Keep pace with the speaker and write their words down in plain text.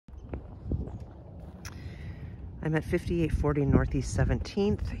I'm at 5840 Northeast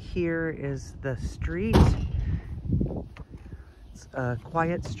 17th. Here is the street. It's a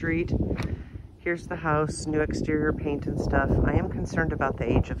quiet street. Here's the house, new exterior paint and stuff. I am concerned about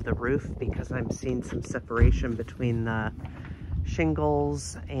the age of the roof because I'm seeing some separation between the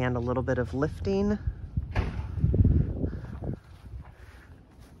shingles and a little bit of lifting.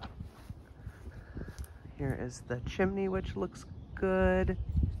 Here is the chimney, which looks good.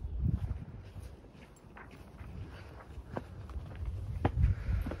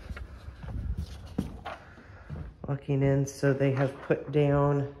 Walking in, so they have put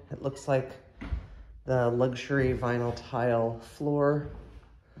down, it looks like the luxury vinyl tile floor.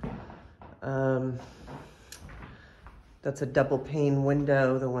 That's a double pane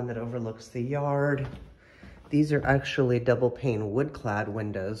window, the one that overlooks the yard. These are actually double pane wood clad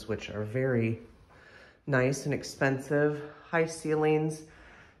windows, which are very nice and expensive. High ceilings,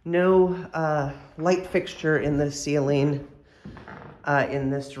 no light fixture in the ceiling in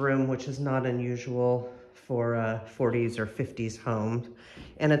this room, which is not unusual for 40s or 50s homes.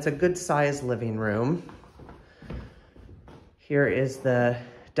 And it's a good size living room. Here is the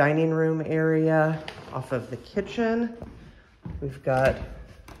dining room area off of the kitchen. We've got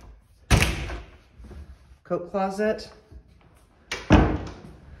coat closet.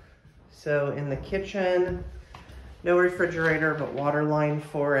 So in the kitchen, no refrigerator, but water line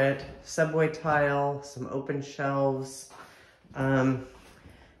for it. Subway tile, some open shelves.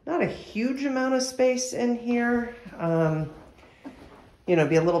 Not a huge amount of space in here. You know,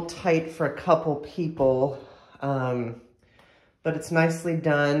 be a little tight for a couple people. But it's nicely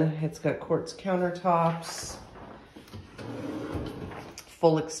done. It's got quartz countertops,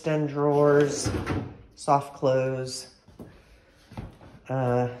 full extend drawers, soft close.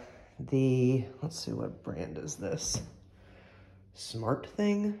 Let's see, what brand is this? Smart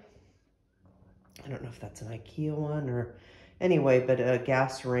Thing? I don't know if that's an IKEA one or anyway, but a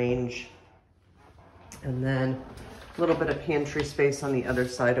gas range. And then a little bit of pantry space on the other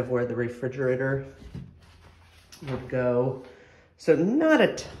side of where the refrigerator would go. So not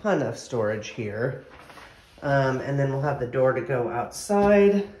a ton of storage here. And then we'll have the door to go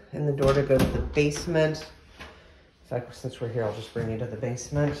outside and the door to go to the basement. In fact, since we're here, I'll just bring you to the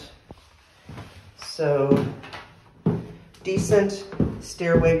basement. So decent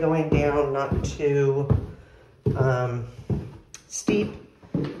stairway going down, not too steep.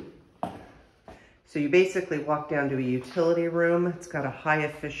 So you basically walk down to a utility room. It's got a high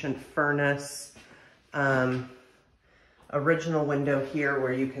efficient furnace. Original window here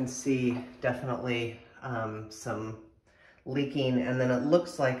where you can see definitely some leaking. And then it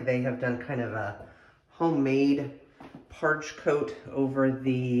looks like they have done kind of a homemade parch coat over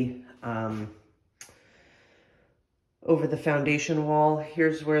the foundation wall.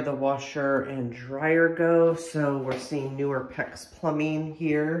 Here's where the washer and dryer go. So we're seeing newer PEX plumbing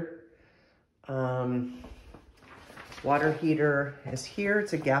here. Water heater is here.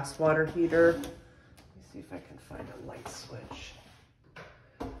 It's a gas water heater. Let me see if I can find a light switch.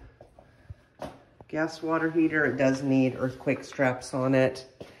 Gas water heater. It does need earthquake straps on it.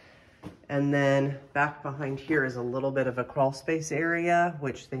 And then back behind here is a little bit of a crawl space area,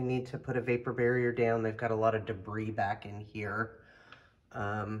 which they need to put a vapor barrier down. They've got a lot of debris back in here.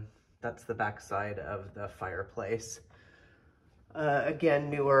 That's the back side of the fireplace. Again,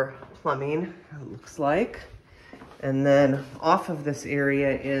 newer plumbing, it looks like. And then off of this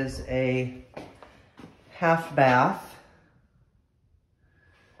area is a half bath.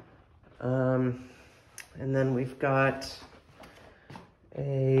 And then we've got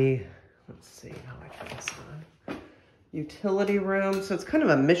a, let's see how I put this on, utility room. So it's kind of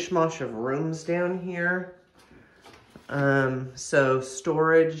a mishmash of rooms down here. So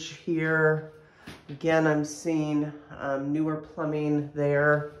storage here. Again, I'm seeing newer plumbing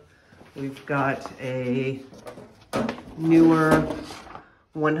there. We've got a newer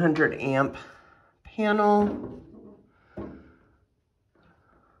 100 amp panel.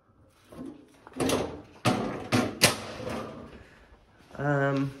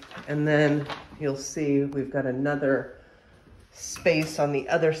 And then you'll see we've got another space on the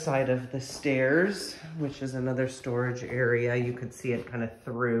other side of the stairs, which is another storage area. You could see it kind of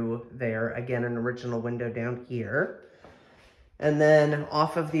through there. Again, an original window down here. And then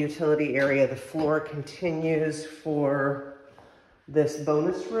off of the utility area, the floor continues for this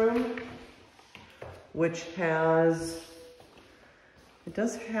bonus room, which has, it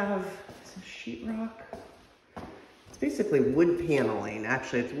does have some sheetrock. It's basically wood paneling.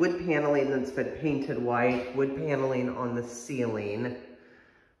 Actually, it's wood paneling that's been painted white, wood paneling on the ceiling.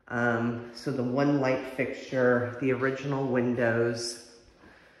 So the one light fixture, the original windows.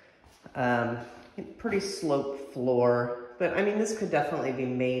 pretty sloped floor, but I mean, this could definitely be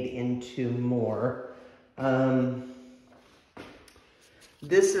made into more.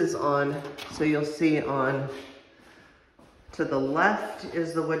 This is on, so you'll see on, to the left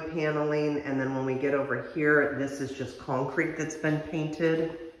is the wood paneling, and then when we get over here, this is just concrete that's been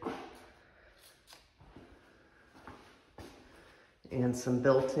painted. And some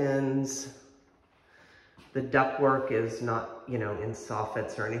built-ins. The ductwork is not, you know, in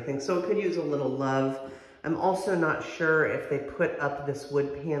soffits or anything, so it could use a little love. I'm also not sure if they put up this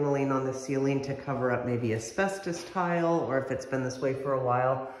wood paneling on the ceiling to cover up maybe asbestos tile, or if it's been this way for a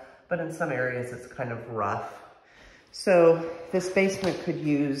while, but in some areas it's kind of rough. So this basement could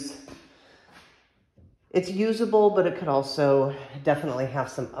use, it's usable, but it could also definitely have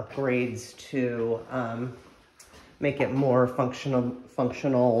some upgrades to make it more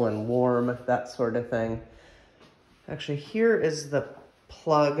functional and warm, that sort of thing. Actually, here is the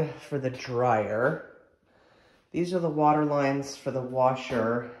plug for the dryer. These are the water lines for the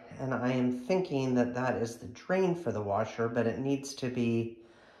washer, and I am thinking that that is the drain for the washer, but it needs to be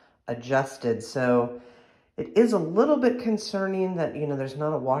adjusted. So it is a little bit concerning that, you know, there's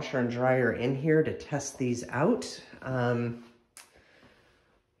not a washer and dryer in here to test these out,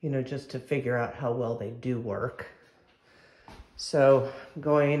 you know, just to figure out how well they do work. So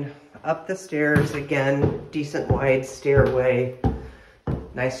going up the stairs, again, decent wide stairway,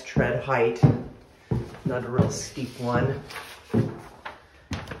 nice tread height, not a real steep one.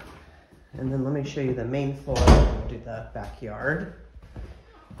 And then let me show you the main floor, we'll do the backyard.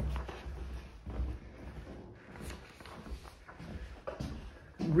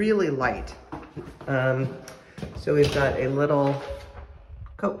 Really light. So we've got a little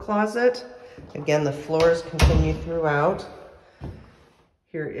coat closet. Again, the floors continue throughout.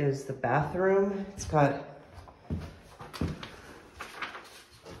 Here is the bathroom. It's got,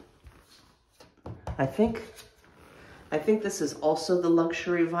 I think this is also the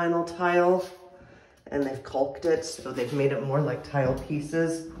luxury vinyl tile, and they've caulked it, so they've made it more like tile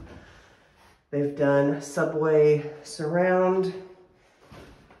pieces. They've done subway surround,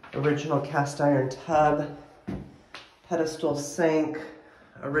 original cast iron tub, pedestal sink,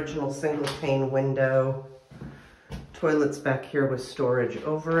 original single pane window, toilets back here with storage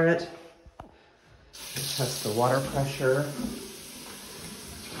over it. Test the water pressure.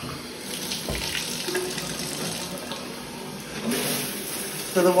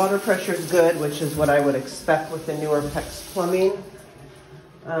 So the water pressure is good, which is what I would expect with the newer PEX plumbing.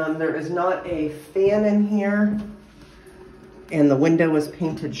 There is not a fan in here, and the window is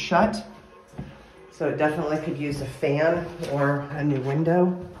painted shut. So it definitely could use a fan or a new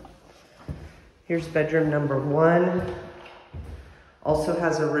window. Here's bedroom number 1. Also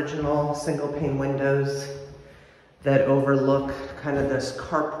has original single pane windows that overlook kind of this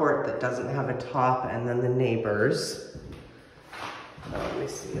carport that doesn't have a top, and then the neighbors. Let me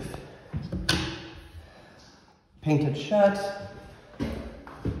see if painted shut.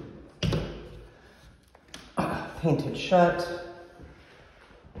 Painted shut.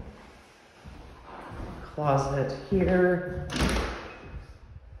 Closet here.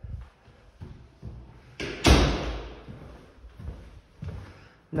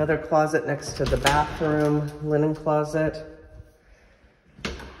 Another closet next to the bathroom, linen closet.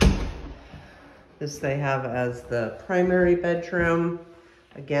 This they have as the primary bedroom.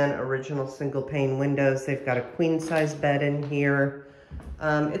 Again, original single pane windows. They've got a queen size bed in here.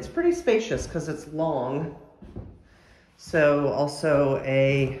 It's pretty spacious because it's long. So also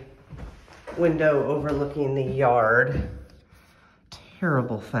a window overlooking the yard.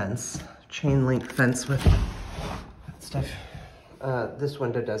 Terrible fence, chain link fence with stuff. This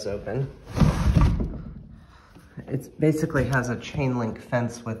window does open. It basically has a chain link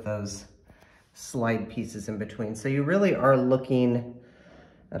fence with those slide pieces in between. So you really are looking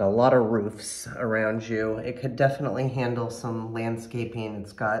at a lot of roofs around you. It could definitely handle some landscaping.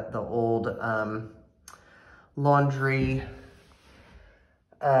 It's got the old laundry,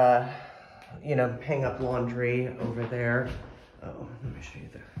 you know, hang up laundry over there. Oh, let me show you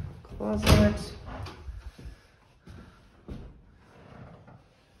the closet.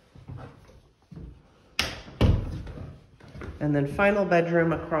 And then final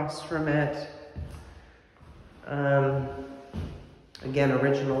bedroom across from it. Again,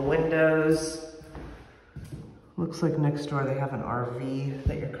 original windows. Looks like next door they have an RV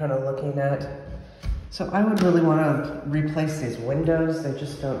that you're kind of looking at. So I would really want to replace these windows. They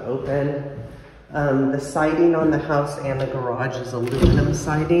just don't open. The siding on the house and the garage is aluminum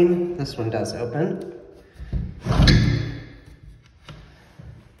siding. This one does open.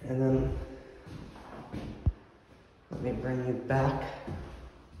 And then let me bring you back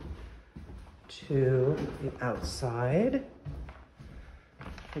to the outside.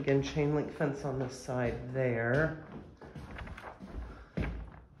 Again, chain link fence on this side there.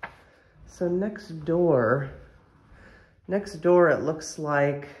 So next door it looks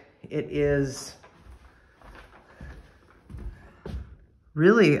like it is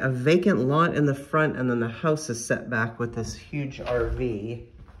really a vacant lot in the front, and then the house is set back with this huge RV.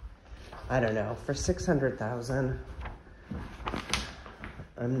 I don't know, for $600,000,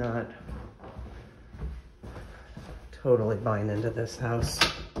 I'm not totally buying into this house.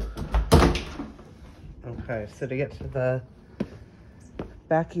 Okay, so to get to the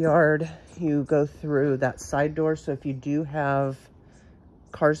backyard, you go through that side door. So if you do have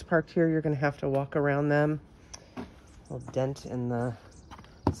cars parked here, you're gonna have to walk around them. A little dent in the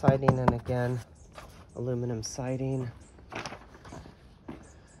siding, and again, aluminum siding.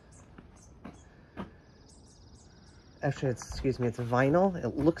 Actually, it's vinyl.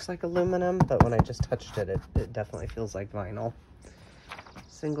 It looks like aluminum, but when I just touched it, it definitely feels like vinyl.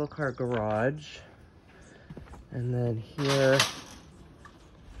 Single car garage. And then here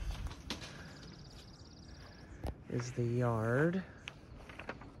is the yard.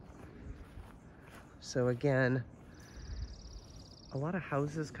 So again, a lot of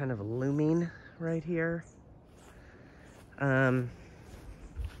houses kind of looming right here.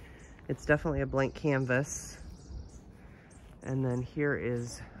 It's definitely a blank canvas. And then here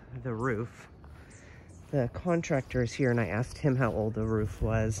is the roof. The contractor is here, and I asked him how old the roof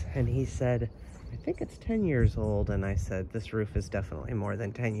was, and he said, I think it's 10 years old. And I said, this roof is definitely more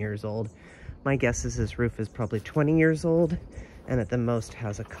than 10 years old. My guess is this roof is probably 20 years old, and at the most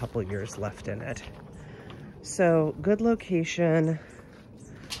has a couple years left in it. So good location,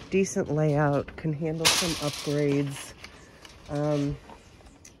 decent layout, can handle some upgrades.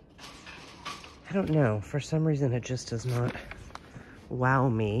 I don't know, for some reason it just does not wow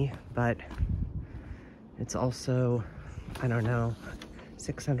me, but it's also, I don't know,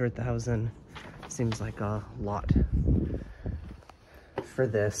 600,000 seems like a lot for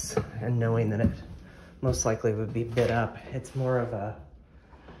this, and knowing that it most likely would be bid up, it's more of a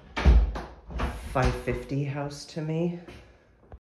 550 house to me.